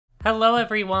Hello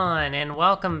everyone, and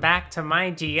welcome back to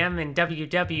MyGM in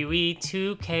WWE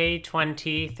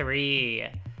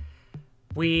 2K23.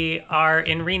 We are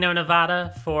in Reno,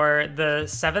 Nevada for the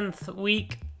 7th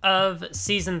week of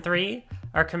Season 3.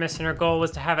 Our commissioner goal was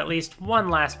to have at least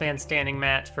one last man standing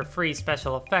match for free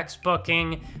special effects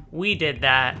booking. We did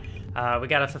that. We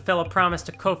gotta fulfill a promise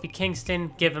to Kofi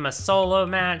Kingston, give him a solo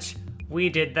match. We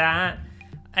did that.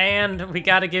 And we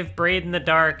gotta give Braid in the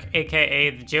Dark, aka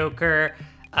the Joker,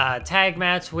 tag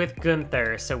match with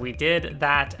Gunther, so we did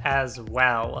that as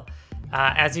well.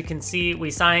 As you can see, we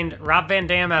signed Rob Van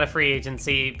Dam out of free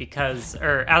agency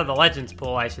or out of the Legends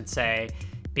pool, I should say,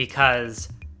 because,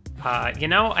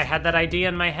 I had that idea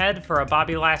in my head for a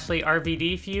Bobby Lashley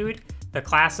RVD feud. The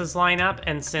classes line up,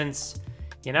 and since,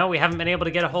 we haven't been able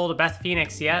to get a hold of Beth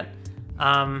Phoenix yet,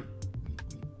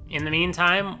 in the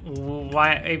meantime,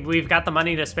 we've got the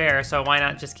money to spare, so why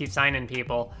not just keep signing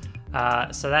people?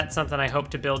 So that's something I hope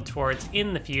to build towards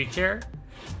in the future.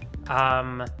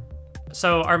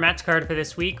 So our match card for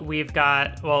this week, we've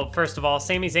got, well, first of all,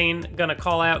 Sami Zayn gonna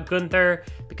call out Gunther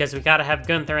because we gotta have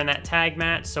Gunther in that tag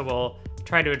match, so we'll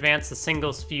try to advance the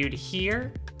singles feud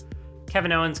here.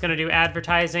 Kevin Owens gonna do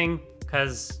advertising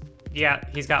because, yeah,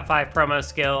 he's got 5 promo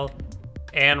skill,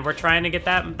 and we're trying to get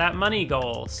that money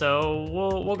goal, so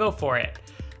we'll go for it.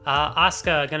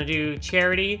 Asuka gonna do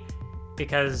charity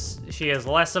because she has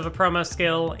less of a promo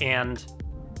skill, and,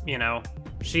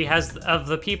 she has, of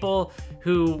the people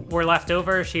who were left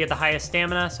over, she had the highest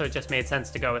stamina, so it just made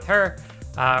sense to go with her.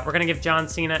 We're going to give John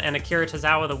Cena and Akira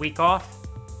Tozawa the week off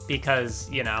because,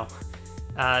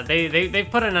 they've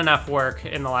put in enough work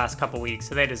in the last couple weeks,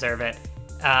 so they deserve it.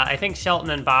 I think Shelton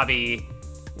and Bobby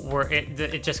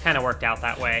it just kind of worked out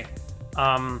that way.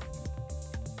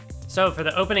 So for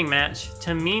the opening match,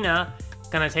 Tamina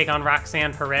gonna take on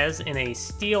Roxanne Perez in a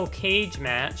steel cage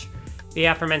match. The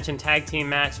aforementioned tag team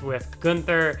match with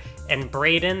Gunther and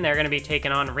Braden. They're gonna be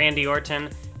taking on Randy Orton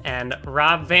and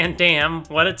Rob Van Dam.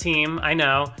 What a team, I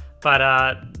know.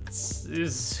 But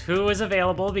who is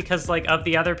available? Because of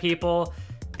the other people,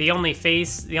 the only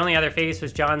other face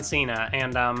was John Cena,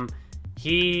 and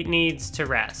he needs to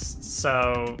rest.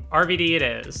 So RVD it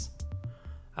is.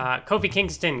 Kofi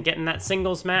Kingston getting that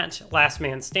singles match, last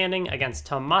man standing against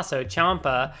Tommaso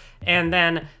Ciampa, and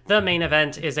then the main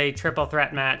event is a triple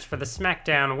threat match for the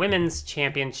SmackDown Women's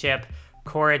Championship.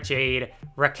 Cora Jade,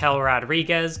 Raquel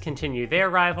Rodriguez continue their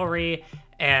rivalry,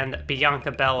 and Bianca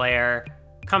Belair,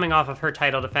 coming off of her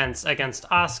title defense against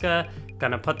Asuka,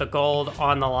 gonna put the gold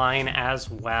on the line as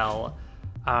well.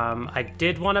 I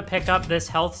did want to pick up this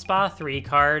Health Spa 3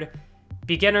 card.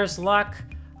 Beginner's Luck,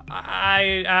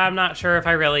 I'm not sure if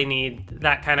I really need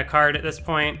that kind of card at this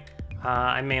point.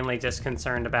 I'm mainly just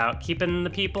concerned about keeping the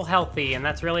people healthy, and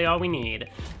that's really all we need.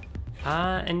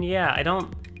 And yeah, I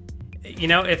don't...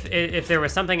 if there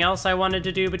was something else I wanted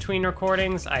to do between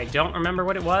recordings, I don't remember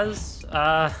what it was.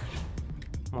 I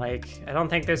don't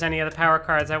think there's any other power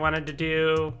cards I wanted to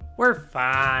do. We're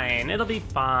fine. It'll be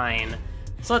fine.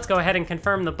 So let's go ahead and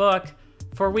confirm the book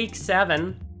for week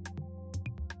 7.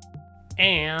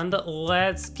 And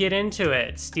let's get into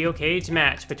it. Steel cage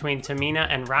match between Tamina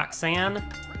and Roxanne.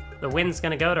 The win's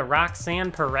gonna go to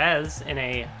Roxanne Perez in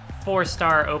a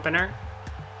 4-star opener.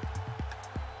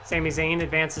 Sami Zayn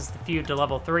advances the feud to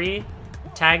level 3.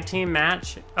 Tag team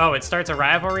match. Oh, it starts a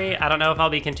rivalry. I don't know if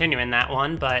I'll be continuing that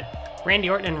one, but Randy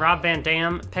Orton and Rob Van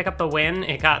Dam pick up the win.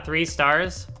 It got 3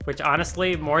 stars, which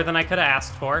honestly, more than I could have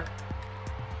asked for.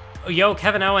 Yo,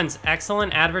 Kevin Owens,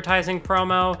 excellent advertising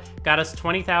promo, got us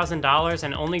 $20,000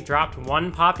 and only dropped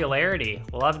 1 popularity.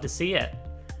 Love to see it.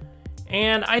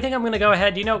 And I think I'm gonna go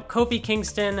ahead, Kofi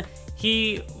Kingston,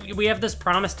 we have this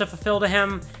promise to fulfill to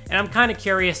him, and I'm kind of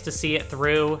curious to see it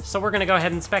through, so we're gonna go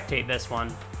ahead and spectate this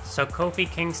one. So Kofi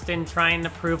Kingston trying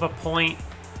to prove a point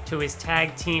to his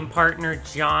tag team partner,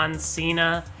 John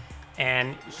Cena,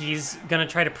 and he's gonna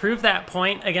try to prove that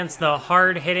point against the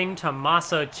hard-hitting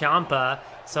Tommaso Ciampa.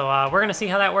 So we're going to see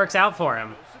how that works out for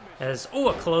him. There's,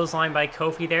 a clothesline by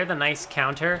Kofi there, the nice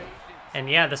counter. And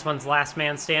yeah, this one's last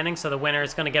man standing, so the winner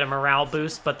is going to get a morale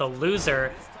boost, but the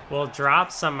loser will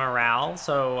drop some morale.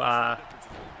 So, I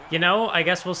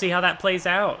guess we'll see how that plays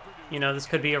out. This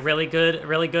could be a really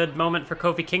good moment for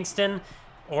Kofi Kingston.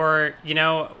 Or,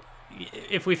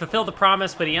 if we fulfill the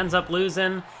promise, but he ends up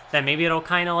losing, then maybe it'll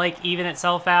kind of even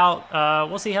itself out.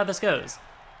 We'll see how this goes.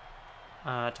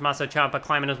 Tommaso Ciampa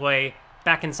climbing his way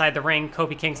back inside the ring.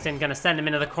 Kofi Kingston gonna send him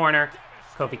into the corner.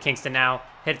 Kofi Kingston now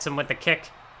hits him with the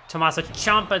kick. Tommaso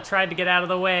Ciampa tried to get out of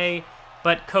the way,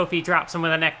 but Kofi drops him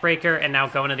with a neck breaker, and now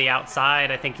going to the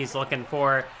outside. I think he's looking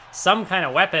for some kind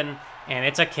of weapon, and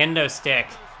it's a kendo stick.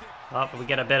 Oh, we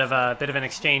get a bit of an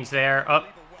exchange there. Oh,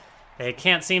 They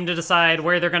can't seem to decide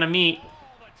where they're going to meet.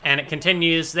 And it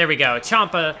continues. There we go.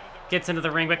 Ciampa gets into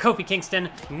the ring, but Kofi Kingston,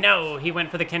 no, he went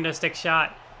for the kendo stick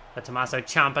shot. But Tommaso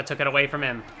Ciampa took it away from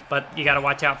him. But you got to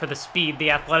watch out for the speed,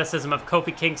 the athleticism of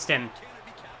Kofi Kingston.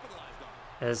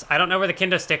 As I don't know where the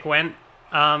kendo stick went.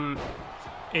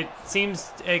 It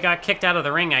seems it got kicked out of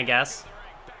the ring, I guess.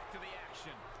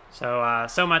 So,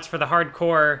 so much for the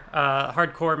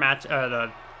hardcore match,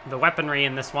 the weaponry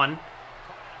in this one.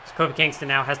 So Kofi Kingston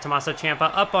now has Tommaso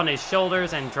Ciampa up on his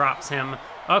shoulders and drops him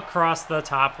across the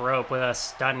top rope with a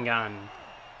stun gun.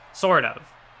 Sort of.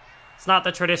 It's not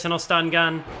the traditional stun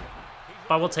gun,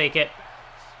 but we'll take it.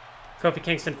 Kofi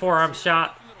Kingston forearm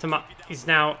shot. He's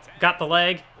now got the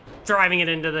leg, driving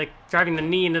the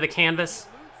knee into the canvas.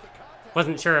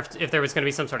 Wasn't sure if there was going to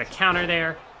be some sort of counter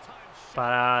there,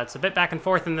 but it's a bit back and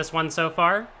forth in this one so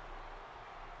far.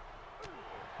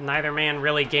 Neither man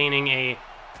really gaining a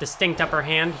distinct upper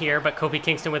hand here, but Kofi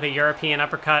Kingston with a European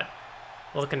uppercut,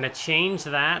 looking to change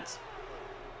that.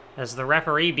 As the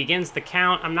referee begins the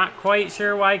count, I'm not quite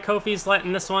sure why Kofi's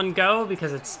letting this one go,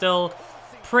 because it's still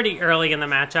pretty early in the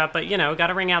matchup, but, you know, got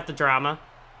to ring out the drama.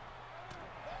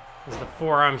 As the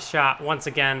forearm shot, once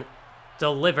again,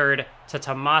 delivered to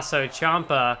Tommaso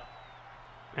Ciampa.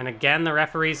 And again, the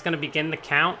referee's going to begin the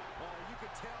count.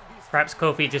 Perhaps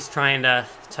Kofi just trying to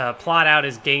plot out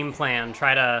his game plan,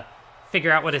 try to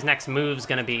figure out what his next move's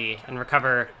going to be, and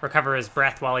recover his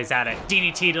breath while he's at it.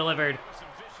 DDT delivered.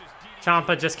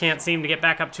 Ciampa just can't seem to get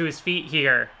back up to his feet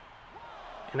here.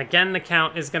 And again, the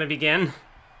count is going to begin.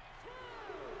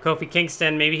 Kofi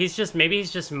Kingston, maybe he's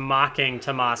just mocking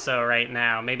Tommaso right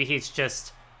now. Maybe he's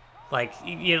just, like,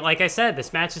 you know, like I said,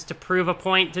 this match is to prove a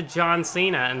point to John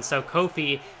Cena. And so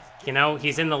Kofi, you know,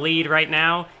 he's in the lead right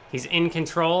now. He's in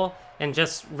control and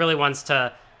just really wants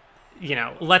to, you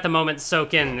know, let the moment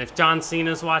soak in. If John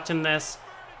Cena's watching this,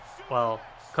 well,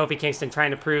 Kofi Kingston trying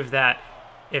to prove that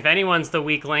if anyone's the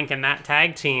weak link in that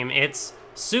tag team, it's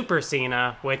Super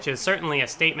Cena, which is certainly a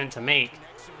statement to make.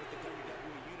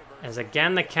 As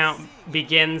again, the count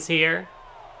begins here.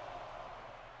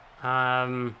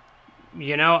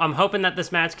 You know, I'm hoping that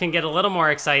this match can get a little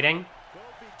more exciting.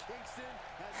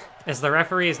 As the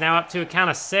referee is now up to a count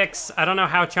of 6. I don't know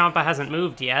how Ciampa hasn't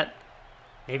moved yet.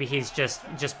 Maybe he's just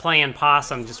playing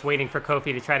possum, just waiting for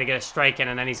Kofi to try to get a strike in,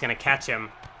 and then he's going to catch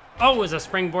him. Oh, it was a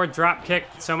springboard drop kick.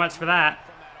 So much for that.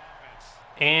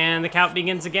 And the count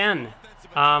begins again.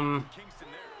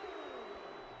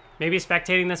 Maybe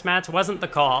spectating this match wasn't the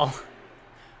call.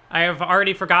 I have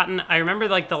already forgotten. I remember,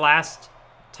 like, the last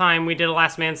time we did a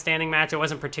last man standing match, it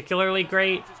wasn't particularly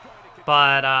great,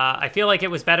 but I feel like it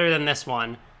was better than this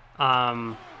one.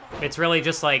 It's really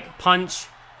just like punch,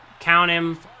 count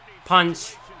him,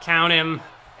 punch, count him.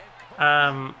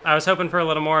 I was hoping for a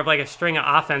little more of like a string of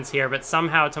offense here, but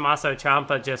somehow Tommaso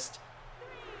Ciampa just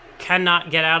cannot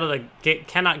get out of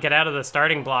the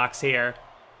starting blocks here.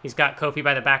 He's got Kofi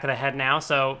by the back of the head now,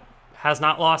 so has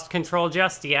not lost control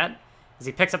just yet. As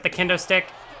he picks up the kendo stick,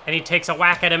 and he takes a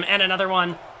whack at him, and another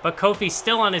one. But Kofi's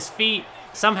still on his feet.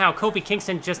 Somehow Kofi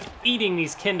Kingston just eating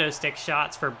these kendo stick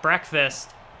shots for breakfast.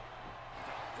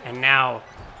 And now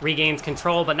regains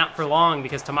control, but not for long,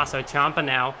 because Tommaso Ciampa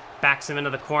now backs him into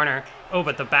the corner. Oh,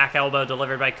 but the back elbow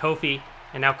delivered by Kofi.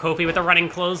 And now Kofi with a running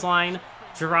clothesline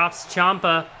drops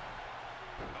Ciampa.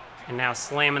 And now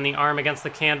slamming the arm against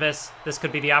the canvas. This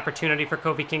could be the opportunity for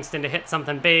Kofi Kingston to hit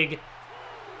something big.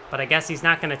 But I guess he's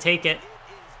not going to take it.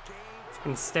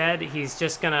 Instead, he's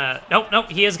just going to... Nope,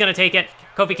 he is going to take it.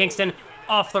 Kofi Kingston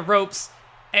off the ropes.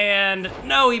 And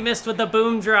no, he missed with the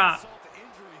boom drop.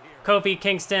 Kofi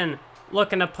Kingston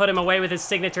looking to put him away with his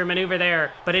signature maneuver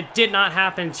there. But it did not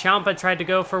happen. Ciampa tried to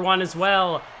go for one as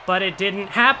well. But it didn't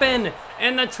happen.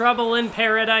 And the trouble in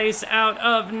paradise out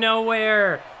of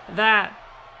nowhere. That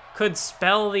could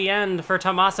spell the end for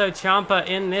Tommaso Ciampa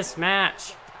in this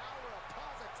match.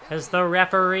 As the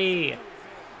referee,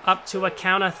 up to a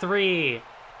count of 3.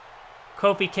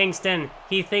 Kofi Kingston,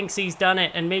 he thinks he's done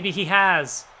it, and maybe he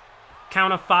has.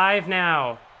 Count of 5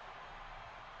 now.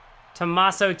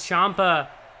 Tommaso Ciampa,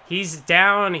 he's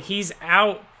down, he's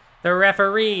out. The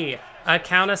referee, a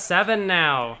count of 7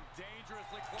 now.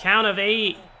 Count of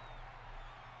 8.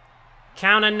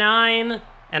 Count of 9.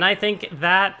 And I think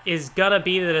that is gonna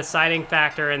be the deciding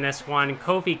factor in this one.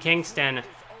 Kofi Kingston,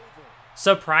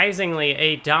 surprisingly,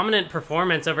 a dominant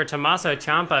performance over Tommaso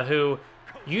Ciampa, who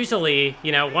usually,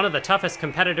 you know, one of the toughest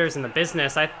competitors in the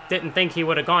business. I didn't think he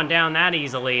would have gone down that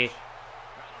easily.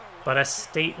 But a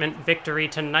statement victory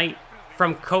tonight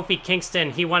from Kofi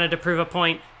Kingston. He wanted to prove a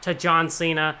point to John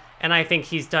Cena, and I think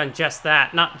he's done just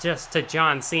that. Not just to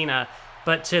John Cena,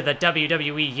 but to the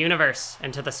WWE Universe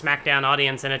and to the SmackDown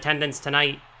audience in attendance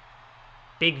tonight.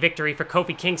 Big victory for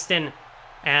Kofi Kingston.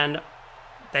 And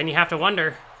then you have to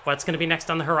wonder what's going to be next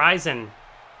on the horizon.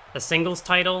 The singles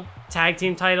title, tag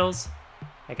team titles.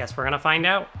 I guess we're going to find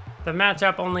out. The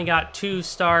matchup only got 2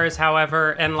 stars,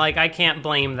 however, and like, I can't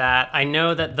blame that. I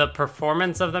know that the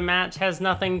performance of the match has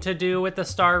nothing to do with the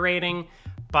star rating,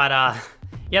 but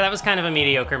yeah, that was kind of a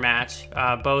mediocre match,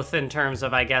 both in terms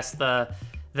of, I guess, the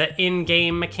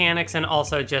in-game mechanics and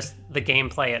also just the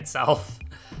gameplay itself.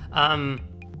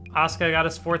 Asuka got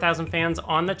us 4,000 fans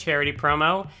on the charity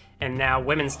promo, and now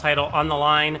women's title on the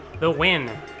line. The win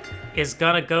is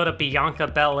gonna go to Bianca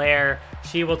Belair.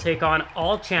 She will take on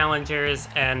all challengers,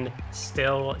 and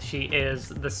still she is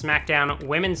the SmackDown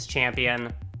Women's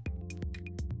Champion.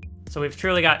 So we've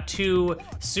truly got 2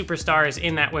 superstars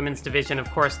in that women's division. Of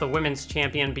course, the Women's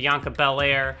Champion, Bianca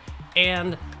Belair,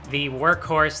 and the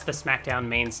workhorse, the SmackDown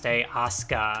mainstay,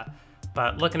 Asuka.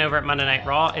 But looking over at Monday Night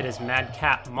Raw, it is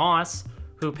Madcap Moss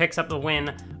who picks up the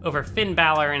win over Finn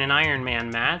Balor in an Iron Man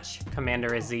match.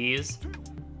 Commander Aziz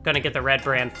gonna get the red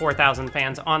brand 4,000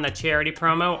 fans on the charity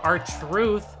promo.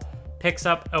 R-Truth picks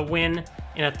up a win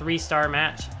in a 3-star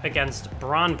match against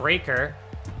Braun Breaker.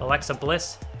 Alexa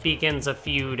Bliss begins a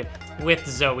feud with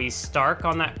Zoe Stark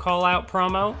on that call-out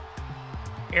promo.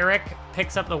 Eric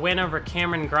picks up the win over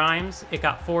Cameron Grimes. It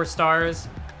got 4 stars,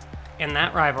 and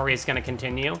that rivalry is gonna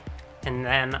continue. And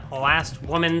then last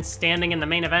woman standing in the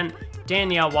main event,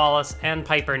 Danielle Wallace and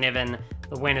Piper Niven.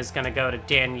 The win is going to go to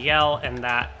Danielle, and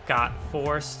that got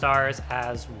 4 stars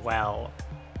as well.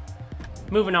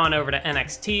 Moving on over to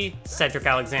NXT, Cedric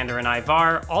Alexander and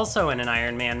Ivar, also in an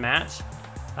Iron Man match.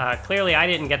 Clearly, I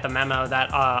didn't get the memo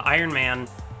that Iron Man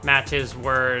matches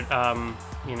were,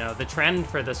 you know, the trend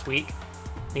for this week.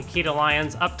 Nikita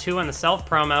Lyons up 2 on the self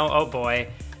promo. Oh boy.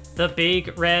 The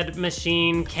Big Red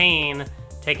Machine Kane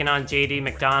taking on JD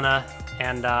McDonough.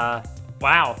 And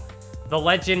wow, the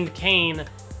legend Kane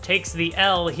takes the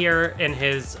L here in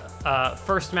his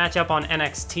first matchup on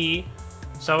NXT.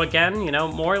 So again, you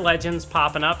know, more legends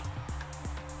popping up.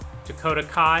 Dakota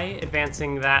Kai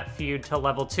advancing that feud to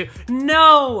level 2.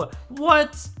 No!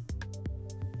 What?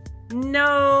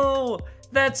 No!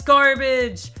 That's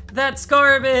garbage! That's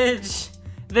garbage!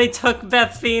 They took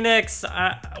Beth Phoenix.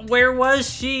 Where was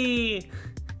she?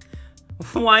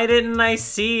 Why didn't I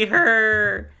see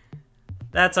her?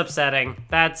 That's upsetting.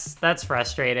 That's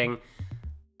frustrating.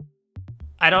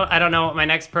 I don't know what my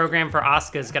next program for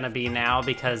Asuka is gonna be now,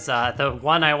 because the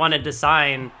one I wanted to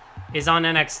sign is on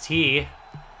NXT.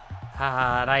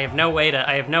 And I have no way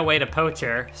to poach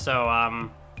her, so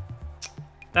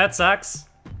that sucks.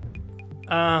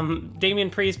 Damian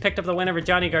Priest picked up the win over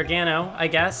Johnny Gargano, I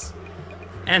guess.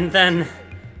 And then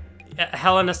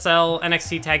Hell in a Cell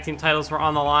NXT Tag Team titles were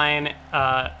on the line.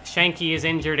 Shanky is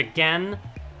injured again.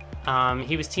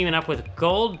 He was teaming up with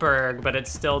Goldberg, but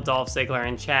it's still Dolph Ziggler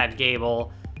and Chad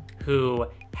Gable who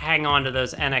hang on to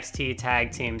those NXT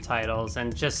Tag Team titles,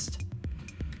 and just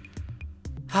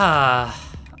I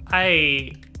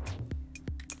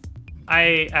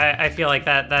feel like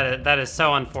that is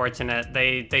so unfortunate.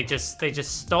 They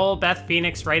just stole Beth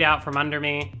Phoenix right out from under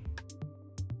me.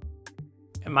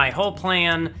 My whole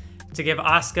plan to give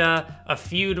Asuka a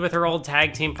feud with her old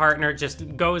tag team partner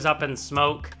just goes up in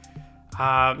smoke.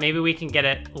 Maybe we can get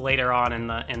it later on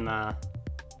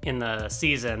in the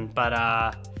season,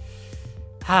 but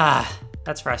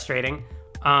that's frustrating.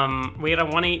 We had a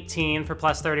 118 for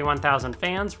plus 31,000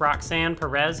 fans. Roxanne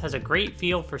Perez has a great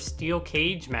feel for steel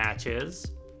cage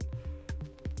matches.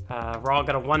 Raw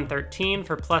got a 113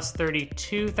 for plus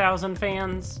 32,000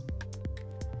 fans.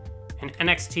 And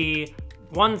NXT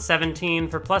 117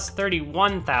 for plus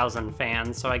 31,000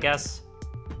 fans. So I guess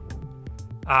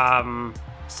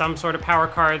some sort of power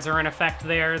cards are in effect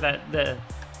there, that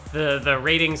the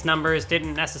ratings numbers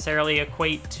didn't necessarily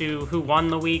equate to who won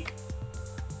the week.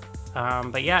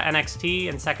 But yeah, NXT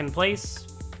in second place.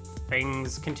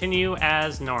 Things continue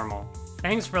as normal.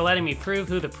 Thanks for letting me prove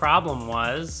who the problem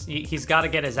was. He's got to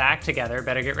get his act together.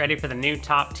 Better get ready for the new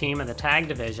top team of the tag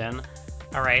division.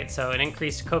 All right, so it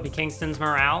increased Kofi Kingston's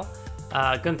morale.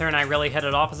 Gunther and I really hit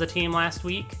it off as a team last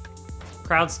week.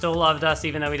 Crowd still loved us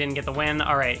even though we didn't get the win.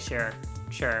 All right, sure.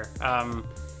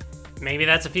 Maybe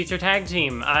that's a future tag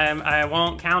team. I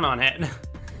won't count on it.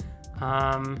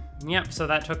 Yep, so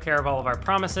that took care of all of our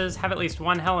promises. Have at least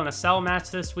one Hell in a Cell match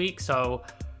this week, so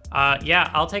yeah,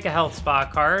 I'll take a health spa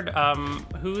card.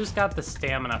 Who's got the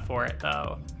stamina for it,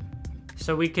 though?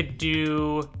 So we could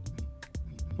do...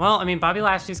 Well, I mean, Bobby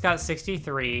Lashley's got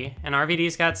 63, and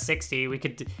RVD's got 60. We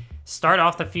could start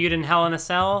off the feud in Hell in a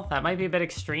Cell. That might be a bit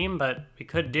extreme, but we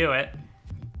could do it.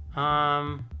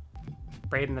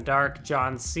 Braid in the Dark,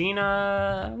 John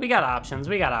Cena. We got options.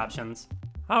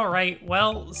 Alright,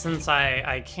 well, since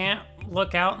I can't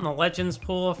look out in the Legends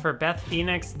pool for Beth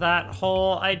Phoenix, that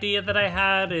whole idea that I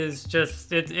had is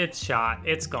just, it's shot.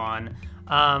 It's gone.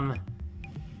 Yeah,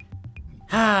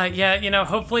 you know,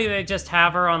 hopefully they just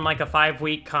have her on like a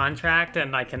 5-week contract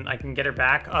and I can get her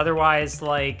back. Otherwise,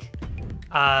 like,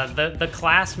 the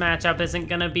class matchup isn't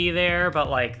gonna be there, but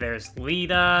like there's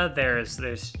Lita, there's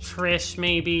Trish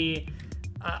maybe.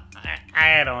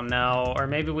 I don't know, or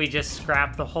maybe we just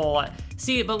scrap the whole.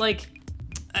 See, but like,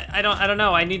 I don't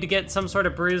know. I need to get some sort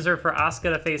of bruiser for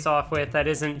Asuka to face off with that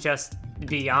isn't just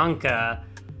Bianca.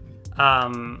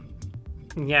 Yeah,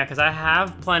 because I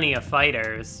have plenty of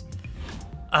fighters.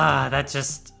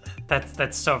 That's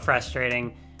so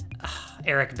frustrating.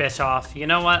 Eric Bischoff. You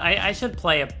know what? I should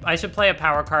play a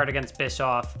power card against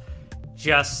Bischoff,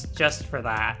 just for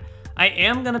that. I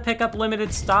am gonna pick up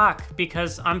limited stock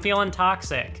because I'm feeling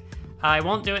toxic. I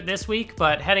won't do it this week,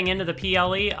 but heading into the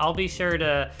PLE, I'll be sure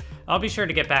to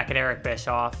get back at Eric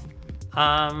Bischoff.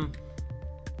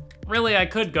 Really, I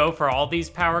could go for all these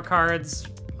power cards,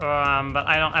 but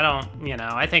I don't. You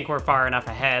know, I think we're far enough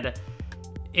ahead.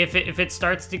 If it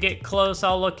starts to get close,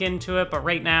 I'll look into it, but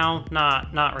right now,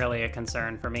 not really a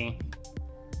concern for me.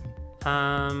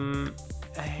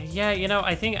 Yeah, you know,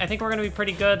 I think we're gonna be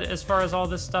pretty good as far as all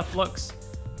this stuff looks.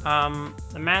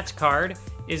 The match card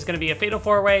is gonna be a Fatal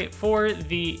 4-Way for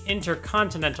the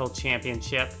Intercontinental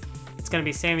Championship. It's gonna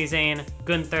be Sami Zayn,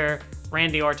 Gunther,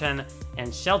 Randy Orton,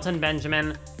 and Shelton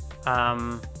Benjamin.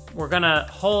 We're gonna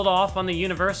hold off on the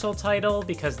Universal title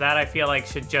because that I feel like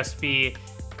should just be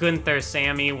Gunther,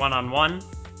 Sami one-on-one.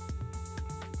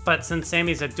 But since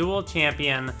Sami's a dual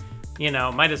champion, you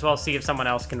know, might as well see if someone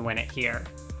else can win it here.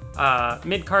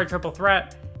 Mid-card triple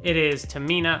threat, it is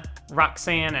Tamina,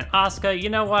 Roxanne, and Asuka. You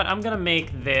know what? I'm gonna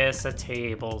make this a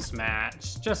tables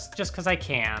match, just because I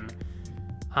can.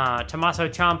 Tommaso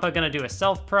Ciampa gonna do a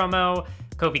self promo,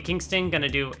 Kofi Kingston gonna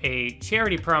do a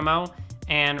charity promo,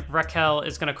 and Raquel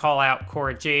is gonna call out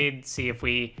Cora Jade, see if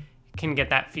we can get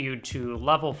that feud to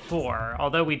level 4.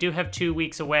 Although we do have 2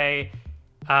 weeks away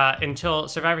until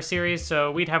Survivor Series,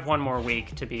 so we'd have 1 more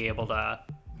week to be able to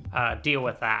deal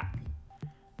with that.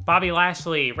 Bobby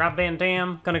Lashley, Rob Van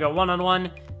Dam, gonna go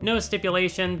one-on-one. No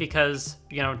stipulation because,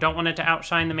 you know, don't want it to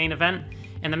outshine the main event.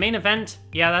 And the main event,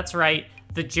 yeah, that's right.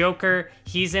 The Joker,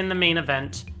 he's in the main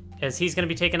event as he's gonna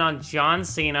be taking on John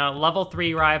Cena, level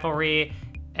 3 rivalry,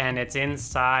 and it's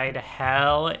inside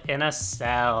Hell in a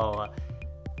Cell.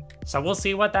 So we'll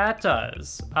see what that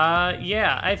does.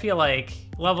 Yeah, I feel like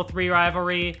level 3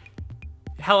 rivalry,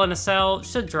 Hell in a Cell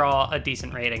should draw a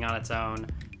decent rating on its own.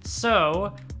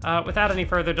 So, without any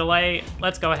further delay,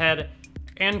 let's go ahead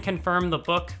and confirm the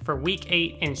book for Week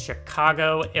 8 in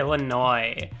Chicago,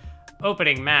 Illinois.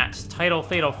 Opening match, title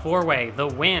Fatal 4-Way, the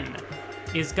win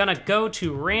is gonna go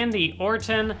to Randy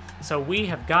Orton. So we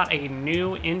have got a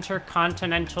new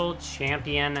Intercontinental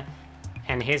Champion,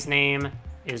 and his name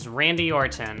is Randy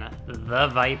Orton, the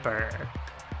Viper.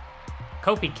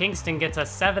 Kofi Kingston gets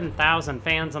us 7,000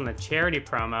 fans on the charity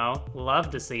promo. Love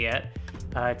to see it.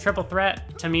 Triple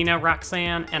threat, Tamina,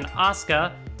 Roxanne, and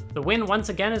Asuka. The win once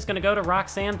again is going to go to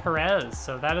Roxanne Perez.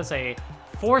 So that is a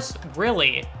force,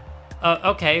 really.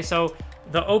 Okay, so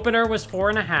the opener was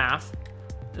 4.5.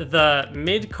 The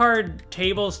mid-card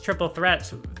tables triple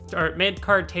threat, or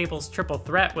mid-card tables triple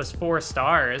threat was 4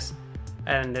 stars,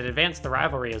 and it advanced the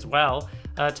rivalry as well.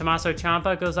 Tommaso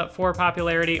Ciampa goes up 4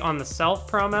 popularity on the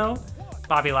self promo.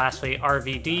 Bobby Lashley,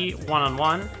 RVD,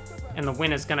 one-on-one. And the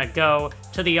win is gonna go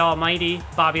to the almighty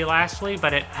Bobby Lashley,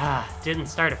 but it didn't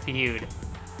start a feud.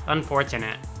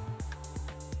 Unfortunate.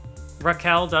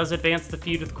 Raquel does advance the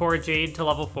feud with Cora Jade to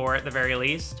level 4 at the very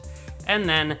least. And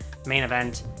then, main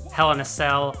event, Hell in a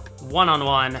Cell,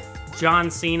 one-on-one,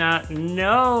 John Cena,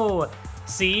 no!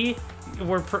 See?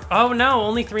 Oh no,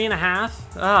 only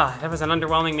 3.5? That was an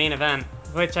underwhelming main event,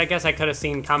 which I guess I could have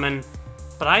seen coming.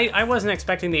 But I wasn't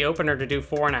expecting the opener to do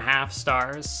 4.5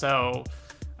 stars, so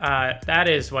that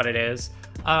is what it is.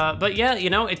 But yeah, you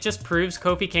know, it just proves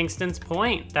Kofi Kingston's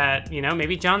point that, you know,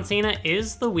 maybe John Cena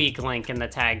is the weak link in the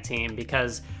tag team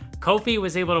because Kofi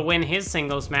was able to win his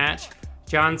singles match.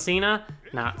 John Cena,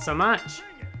 not so much.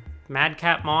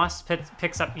 Madcap Moss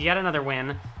picks up yet another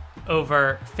win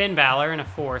over Finn Balor in a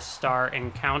 4-star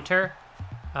encounter.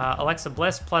 Alexa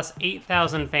Bliss plus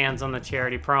 8,000 fans on the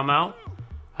charity promo.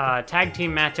 Tag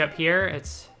team matchup here.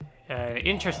 It's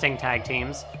interesting tag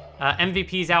teams.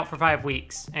 MVP's out for 5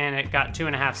 weeks, and it got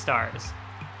 2.5 stars.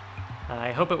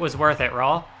 I hope it was worth it,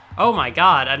 Raw. Oh my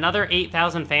God, another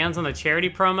 8,000 fans on the charity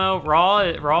promo.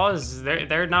 Raw is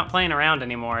they're not playing around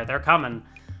anymore. They're coming.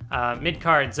 Mid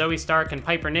card, Zoe Stark and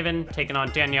Piper Niven taking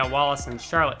on Danielle Wallace and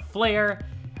Charlotte Flair.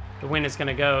 The win is going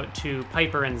to go to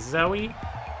Piper and Zoe.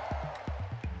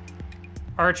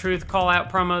 R-Truth call-out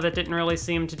promo that didn't really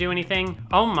seem to do anything.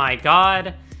 Oh my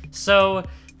god. So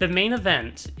the main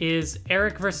event is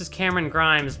Eric versus Cameron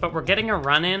Grimes, but we're getting a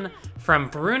run-in from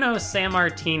Bruno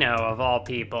Sammartino, of all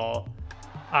people.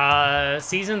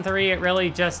 Season 3, it really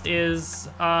just is,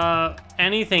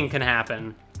 anything can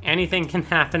happen. Anything can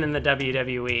happen in the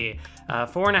WWE.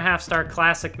 4.5-star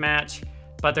classic match,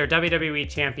 but their WWE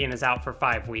champion is out for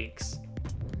 5 weeks.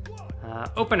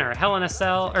 Opener, Hell in a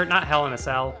Cell, or not Hell in a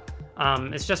Cell.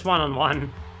 It's just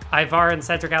one-on-one. Ivar and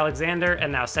Cedric Alexander,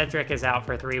 and now Cedric is out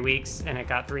for 3 weeks, and it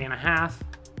got 3.5.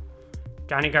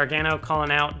 Johnny Gargano calling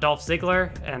out Dolph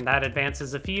Ziggler, and that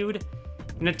advances the feud.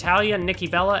 Natalya, Nikki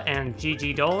Bella, and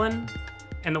Gigi Dolan.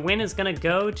 And the win is going to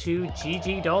go to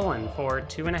Gigi Dolan for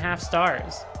 2.5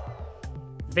 stars.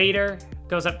 Vader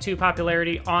goes up 2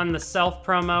 popularity on the Self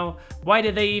promo. Why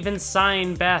did they even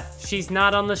sign Beth? She's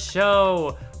not on the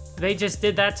show. They just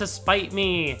did that to spite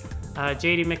me.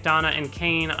 JD McDonough and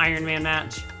Kane Iron Man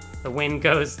match. The win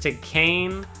goes to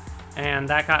Kane, and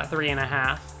that got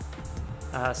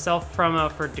 3.5. Self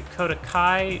promo for Dakota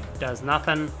Kai does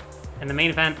nothing. In the main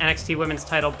event, NXT Women's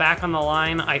title back on the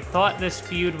line. I thought this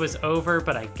feud was over,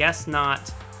 but I guess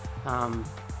not.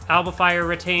 Alba Fire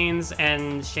retains,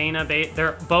 and Shayna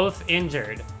they're both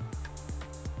injured.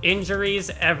 Injuries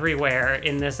everywhere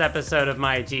in this episode of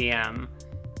MyGM.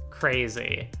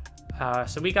 Crazy.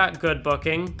 So we got good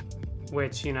booking,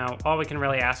 which, you know, all we can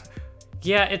really ask.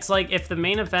 Yeah, it's like if the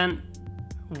main event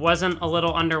wasn't a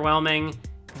little underwhelming,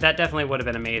 that definitely would have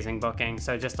been amazing booking.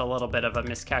 So just a little bit of a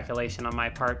miscalculation on my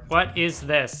part. What is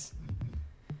this?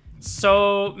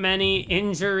 So many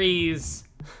injuries.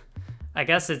 I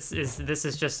guess this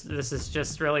is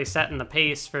just really setting the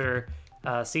pace for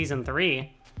season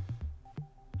 3.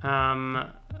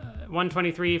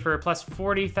 123 for plus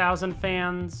 40,000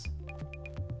 fans.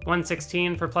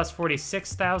 116 for plus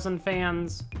 46,000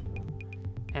 fans.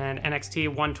 And NXT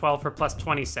 112 for plus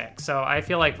 26. So I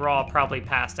feel like Raw probably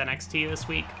passed NXT this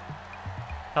week.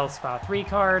 Health Spa 3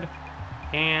 card.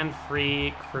 And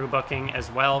free crew booking as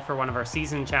well for one of our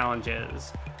season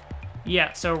challenges.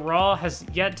 Yeah, so Raw has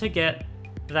yet to get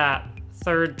that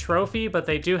 3rd trophy, but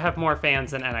they do have more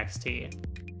fans than NXT.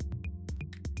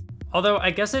 Although,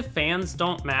 I guess if fans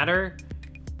don't matter,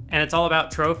 and it's all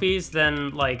about trophies,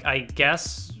 then, like, I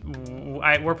guess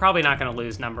we're probably not going to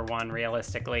lose number 1,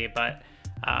 realistically, but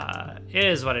it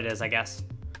is what it is, I guess.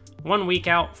 1 week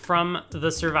out from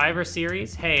the Survivor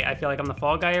Series. Hey, I feel like I'm the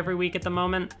fall guy every week at the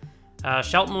moment.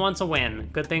 Shelton wants a win.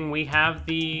 Good thing we have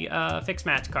the fixed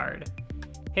match card.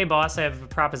 Hey boss, I have a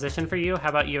proposition for you. How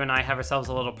about you and I have ourselves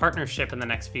a little partnership in the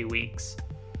next few weeks?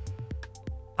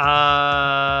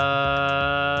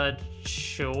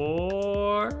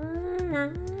 Sure.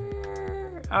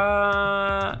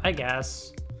 I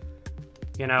guess.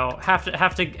 You know,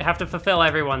 have to fulfill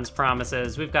everyone's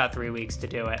promises. We've got 3 weeks to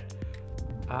do it.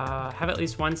 Have at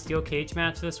least 1 steel cage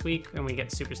match this week, and we get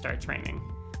superstar training.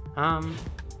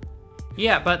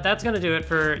 Yeah, but that's gonna do it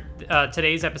for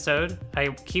today's episode. I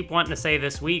keep wanting to say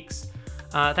this week's.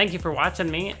 Thank you for watching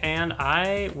me, and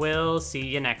I will see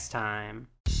you next time.